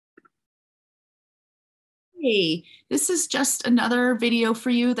Hey, this is just another video for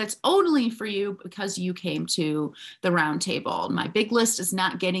you that's only for you because you came to the round table. My big list is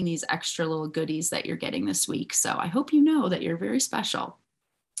not getting these extra little goodies that you're getting this week. So I hope you know that you're very special.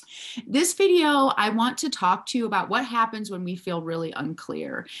 This video, I want to talk to you about what happens when we feel really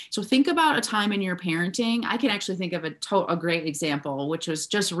unclear. So think about a time in your parenting. I can actually think of a great example, which was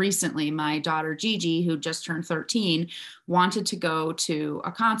just recently my daughter Gigi, who just turned 13, wanted to go to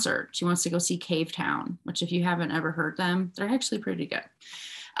a concert. She wants to go see Cave Town, which if you haven't ever heard them, they're actually pretty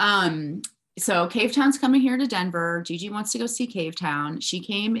good. So Cave Town's coming here to Denver. Gigi wants to go see Cave Town. She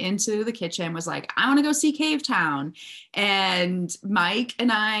came into the kitchen, was like, I want to go see Cave Town. And Mike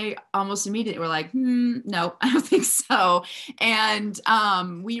and I almost immediately were like, no, I don't think so. And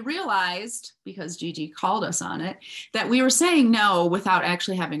we realized, because Gigi called us on it, that we were saying no without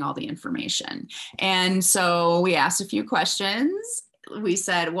actually having all the information. And so we asked a few questions. We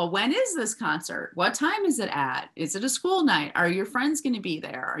said, well, when is this concert? What time is it at? Is it a school night? Are your friends going to be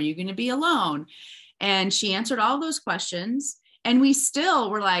there? Are you going to be alone? And she answered all those questions. And we still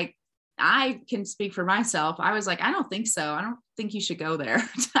were like, I can speak for myself. I was like, I don't think so. I don't think you should go there.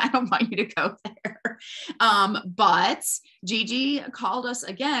 I don't want you to go there. But Gigi called us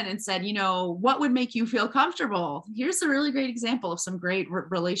again and said, what would make you feel comfortable? Here's a really great example of some great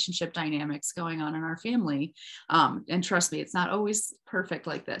relationship dynamics going on in our family. And trust me, it's not always perfect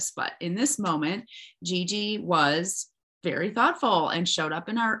like this, but in this moment, Gigi was very thoughtful and showed up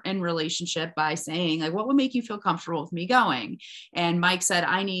in relationship by saying, like, what would make you feel comfortable with me going? And Mike said,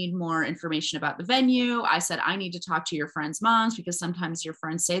 I need more information about the venue. I said, I need to talk to your friends' moms, because sometimes your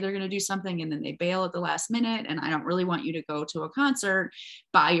friends say they're going to do something and then they bail at the last minute. And I don't really want you to go to a concert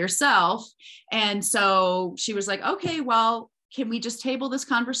by yourself. And so she was like, okay, well, can we just table this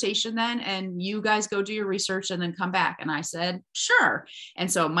conversation then? And you guys go do your research and then come back. And I said, sure.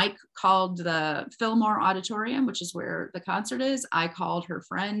 And so Mike called the Fillmore Auditorium, which is where the concert is. I called her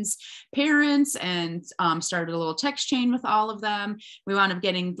friends' parents and started a little text chain with all of them. We wound up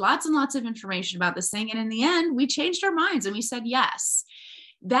getting lots and lots of information about this thing. And in the end, we changed our minds and we said yes.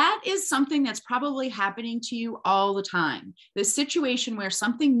 That is something that's probably happening to you all the time. This situation where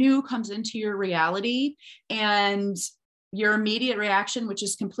something new comes into your reality and your immediate reaction, which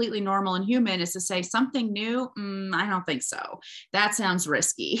is completely normal and human, is to say something new. I don't think so. That sounds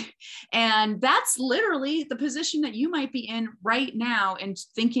risky. And that's literally the position that you might be in right now and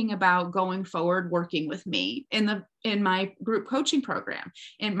thinking about going forward, working with me in my group coaching program.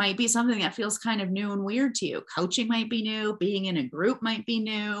 It might be something that feels kind of new and weird to you. Coaching might be new. Being in a group might be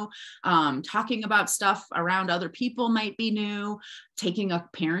new. Talking about stuff around other people might be new. Taking a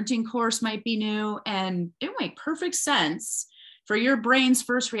parenting course might be new. And it would make perfect sense for your brain's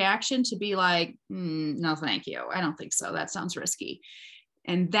first reaction to be like, no, thank you. I don't think so. That sounds risky.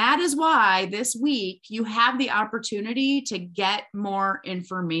 And that is why this week you have the opportunity to get more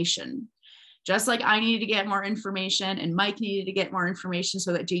information. Just like I needed to get more information and Mike needed to get more information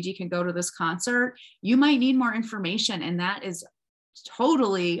so that Gigi can go to this concert, you might need more information, and that is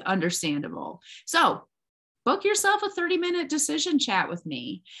totally understandable. So book yourself a 30-minute decision chat with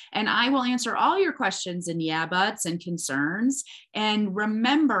me, and I will answer all your questions and yeah buts and concerns. And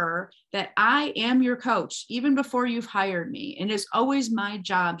remember that I am your coach even before you've hired me. And it is always my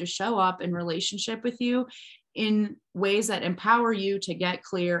job to show up in relationship with you in ways that empower you to get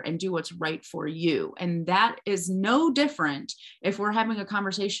clear and do what's right for you. And that is no different if we're having a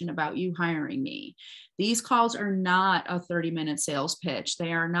conversation about you hiring me. These calls are not a 30-minute sales pitch.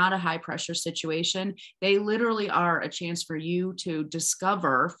 They are not a high pressure situation. They literally are a chance for you to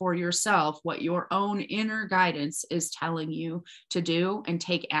discover for yourself what your own inner guidance is telling you to do and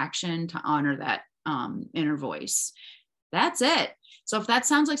take action to honor that inner voice. That's it. So if that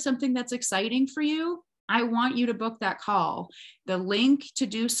sounds like something that's exciting for you, I want you to book that call. The link to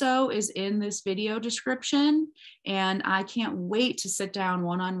do so is in this video description, and I can't wait to sit down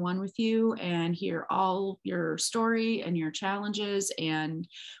one-on-one with you and hear all your story and your challenges and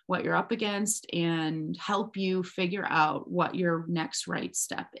what you're up against and help you figure out what your next right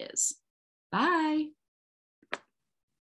step is. Bye.